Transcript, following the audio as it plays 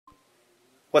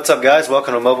What's up, guys?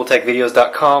 Welcome to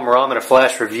MobileTechVideos.com, ROM and a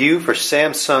flash review for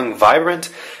Samsung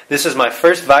Vibrant. This is my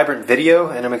first Vibrant video,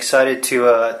 and I'm excited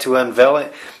to unveil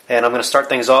it. And I'm going to start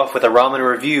things off with a ROM and a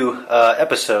review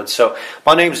episode. So,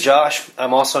 my name's Josh.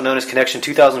 I'm also known as Connection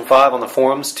 2005 on the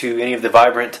forums to any of the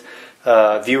Vibrant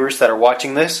viewers that are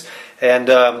watching this. And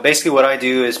basically, what I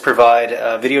do is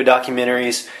provide video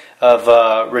documentaries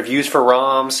of reviews for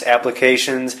ROMs,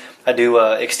 applications. I do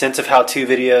extensive how-to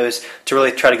videos to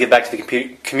really try to give back to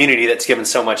the community that's given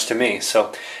so much to me.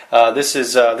 So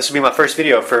this will be my first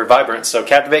video for Vibrant. So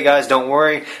Captivate guys, don't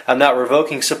worry. I'm not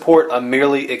revoking support. I'm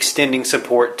merely extending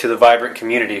support to the Vibrant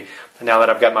community now that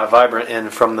I've got my Vibrant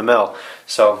in from the mail.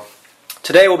 So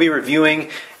today we'll be reviewing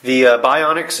the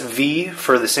Bionix-v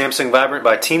for the Samsung Vibrant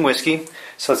by Team Whiskey.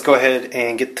 So let's go ahead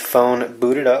and get the phone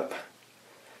booted up.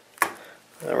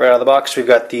 Right out of the box, we've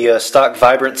got the stock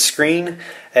Vibrant screen,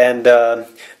 and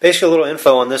basically a little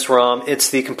info on this ROM.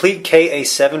 It's the complete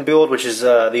KA7 build, which is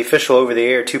the official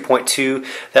over-the-air 2.2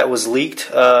 that was leaked,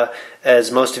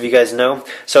 as most of you guys know.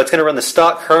 So it's going to run the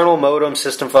stock kernel, modem,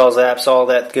 system files, apps, all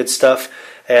that good stuff,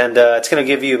 and it's going to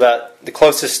give you about the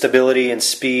closest stability and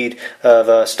speed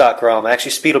of stock ROM.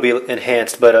 Actually, speed will be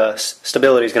enhanced, but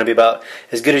stability is going to be about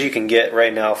as good as you can get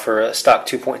right now for stock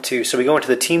 2.2. So we go into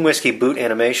the Team Whiskey boot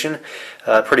animation.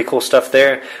 Pretty cool stuff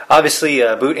there. Obviously,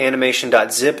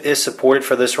 bootanimation.zip is supported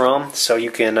for this ROM, so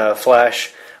you can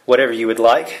flash whatever you would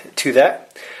like to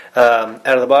that. Out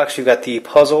of the box, you've got the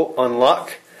puzzle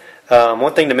unlock.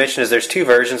 One thing to mention is there's two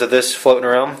versions of this floating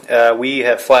around. We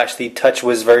have flashed the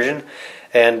TouchWiz version,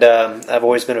 and I've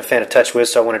always been a fan of TouchWiz,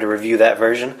 so I wanted to review that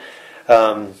version.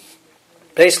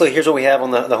 Basically, here's what we have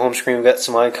on the home screen. We've got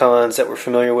some icons that we're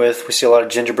familiar with. We see a lot of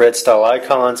gingerbread style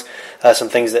icons, some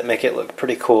things that make it look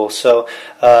pretty cool. So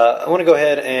I want to go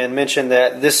ahead and mention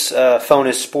that this phone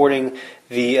is sporting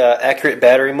the accurate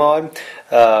battery mod.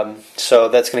 So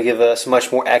that's going to give us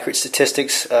much more accurate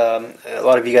statistics. A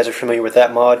lot of you guys are familiar with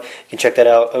that mod. You can check that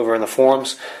out over in the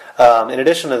forums. In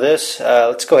addition to this,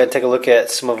 let's go ahead and take a look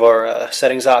at some of our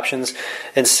settings options.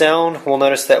 In sound, we'll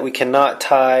notice that we cannot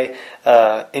tie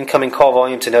incoming call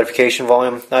volume to notification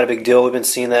volume. Not a big deal. We've been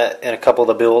seeing that in a couple of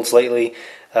the builds lately.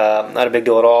 Not a big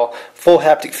deal at all. Full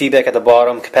haptic feedback at the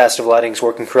bottom. Capacitive lighting is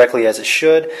working correctly as it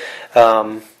should.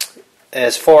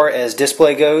 As far as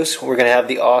display goes, we're going to have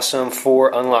the awesome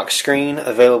 4 unlock screen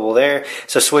available there.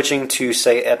 So switching to,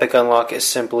 say, Epic Unlock is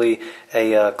simply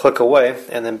a click away,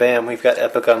 and then bam, we've got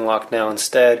Epic Unlock now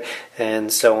instead,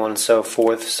 and so on and so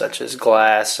forth, such as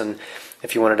glass, and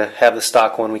if you wanted to have the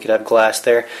stock one, we could have glass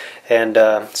there. And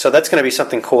so that's going to be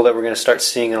something cool that we're going to start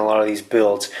seeing in a lot of these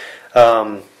builds.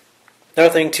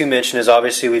 Another thing to mention is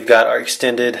obviously we've got our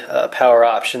extended power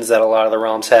options that a lot of the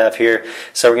ROMs have here.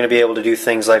 So we're going to be able to do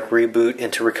things like reboot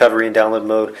into recovery and download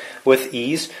mode with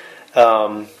ease.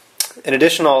 In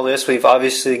addition to all this, we've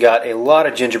obviously got a lot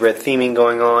of gingerbread theming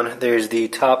going on. There's the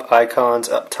top icons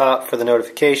up top for the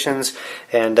notifications,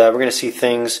 and we're going to see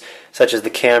things such as the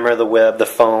camera, the web, the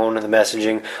phone, and the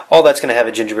messaging. All that's going to have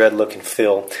a gingerbread look and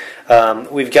feel.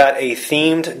 We've got a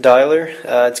themed dialer.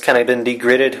 It's kind of been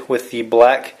degridded with the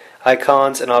black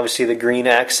icons and obviously the green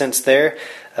accents there,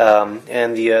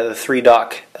 and the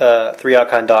three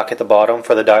icon dock at the bottom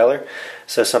for the dialer.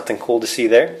 So something cool to see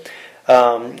there.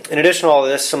 In addition to all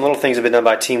this, some little things have been done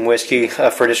by Team Whiskey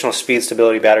for additional speed,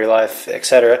 stability, battery life,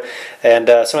 etc. And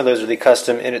some of those are the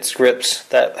custom init scripts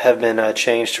that have been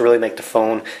changed to really make the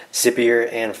phone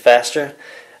zippier and faster.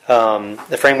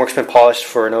 The framework's been polished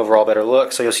for an overall better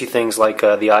look, so you'll see things like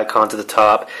the icons at the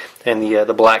top and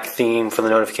the black theme for the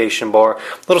notification bar.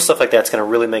 Little stuff like that's going to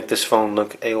really make this phone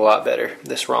look a lot better,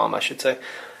 this ROM I should say.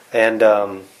 And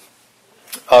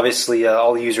obviously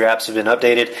all the user apps have been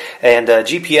updated, and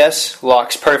GPS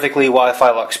locks perfectly,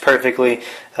 Wi-Fi locks perfectly.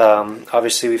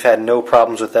 Obviously we've had no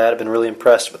problems with that. I've been really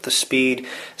impressed with the speed.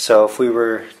 So if we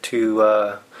were to,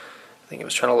 I think it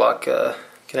was trying to lock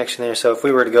connection there. So if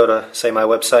we were to go to, say, my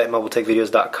website,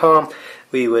 mobiletechvideos.com,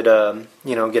 we would,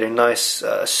 get a nice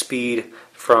speed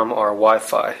from our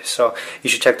Wi-Fi. So you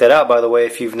should check that out, by the way,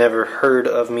 if you've never heard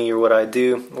of me or what I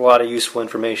do. A lot of useful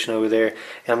information over there,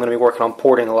 and I'm going to be working on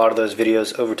porting a lot of those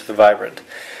videos over to the Vibrant.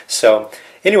 So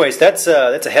anyways, that's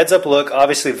a heads-up look.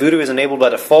 Obviously, Voodoo is enabled by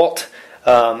default.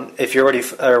 If you're already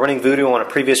running Voodoo on a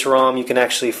previous ROM, you can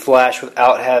actually flash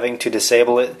without having to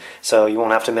disable it, so you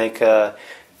won't have to make the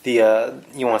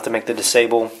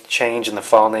disable change in the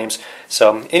file names.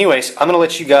 So anyways, I'm going to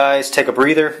let you guys take a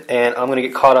breather, and I'm going to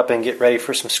get caught up and get ready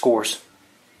for some scores.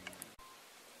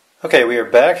 Okay, we are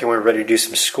back and we're ready to do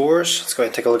some scores. Let's go ahead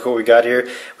and take a look at what we got here.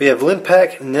 We have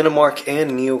Linpack, Ninomark,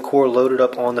 and Neocore loaded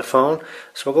up on the phone.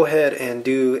 So we'll go ahead and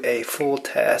do a full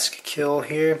task kill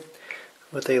here.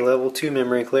 with a level 2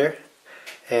 memory clear,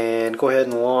 and go ahead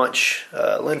and launch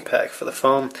LinPack for the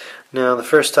phone. Now the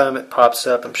first time it pops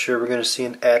up, I'm sure we're going to see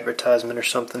an advertisement or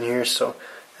something here, so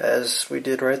as we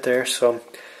did right there. So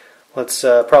let's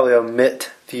probably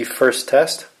omit the first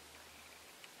test.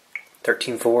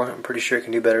 13.4, I'm pretty sure it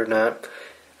can do better than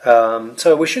that.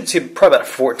 So we should see probably about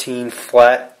a 14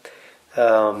 flat,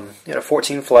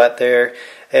 14 flat there,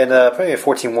 and probably a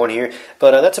 14.1 here.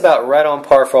 But that's about right on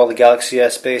par for all the Galaxy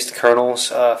S based kernels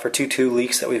for 2.2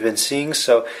 leaks that we've been seeing.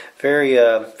 So very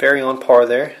on par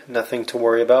there. Nothing to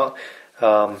worry about.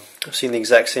 I've seen the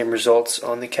exact same results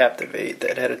on the Captive 8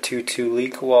 that had a 2.2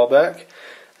 leak a while back.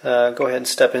 Go ahead and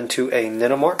step into a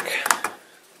Nanomark.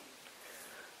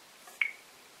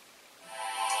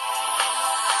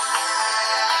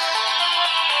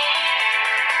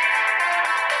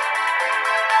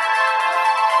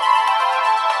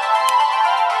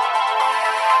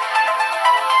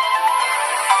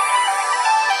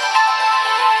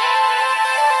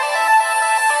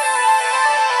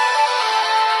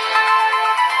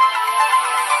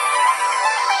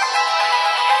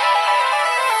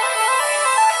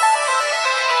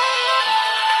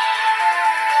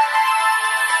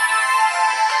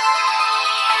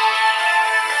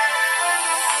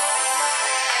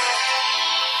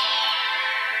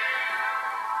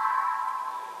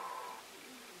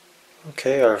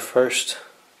 Okay,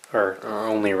 our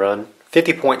only run,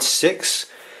 50.6,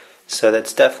 so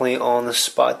that's definitely on the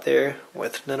spot there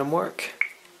with Nanomark.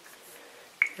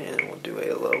 And we'll do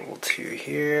a level 2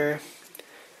 here,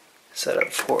 set up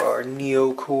for our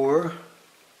Neo core.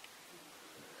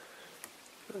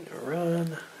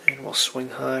 Run, and we'll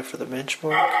swing high for the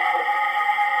benchmark.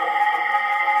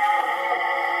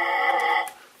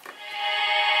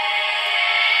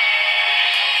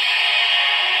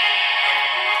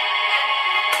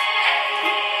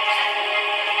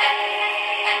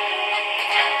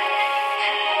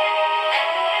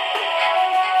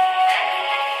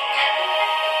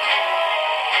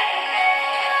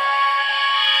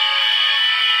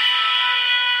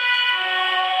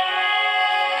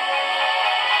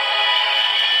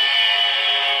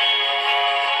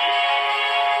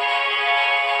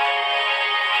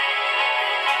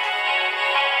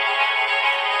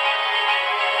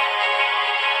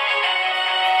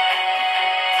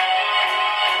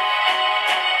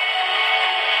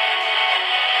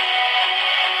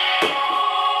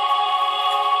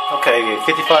 Okay,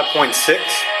 55.6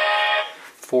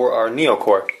 for our Neo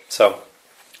core. So,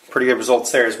 pretty good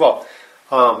results there as well.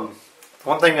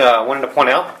 One thing I wanted to point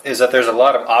out is that there's a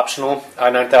lot of optional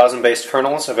i9000 based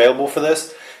kernels available for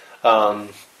this.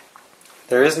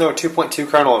 There is no 2.2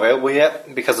 kernel available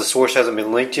yet because the source hasn't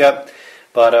been linked yet.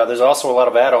 But there's also a lot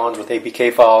of add-ons with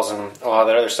APK files and a lot of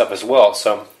that other stuff as well.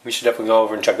 So we should definitely go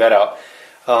over and check that out.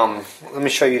 Let me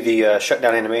show you the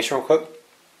shutdown animation real quick.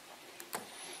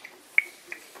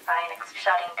 Bionix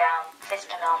shutting down,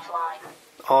 system offline.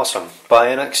 Awesome.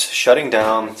 Bionix shutting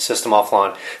down, system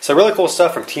offline. So really cool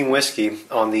stuff from Team Whiskey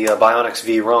on the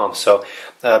Bionix-v ROM. So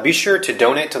be sure to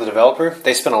donate to the developer.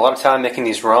 They spend a lot of time making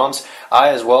these ROMs. I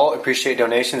as well appreciate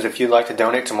donations if you'd like to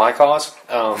donate to my cause.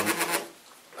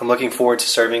 I'm looking forward to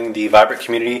serving the Vibrant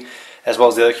community as well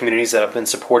as the other communities that I've been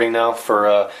supporting now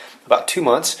for about 2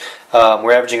 months.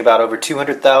 We're averaging about over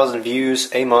 200,000 views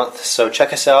a month, so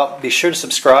check us out. Be sure to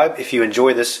subscribe if you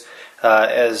enjoy this,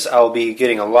 as I'll be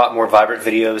getting a lot more Vibrant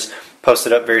videos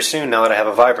posted up very soon now that I have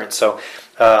a Vibrant. So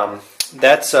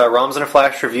that's ROMs in a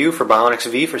Flash review for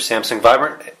Bionix-v for Samsung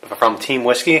Vibrant from Team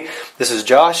Whiskey. This is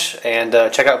Josh, and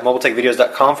check out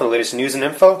mobiletechvideos.com for the latest news and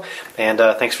info. And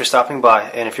thanks for stopping by.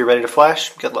 And if you're ready to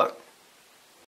flash, good luck.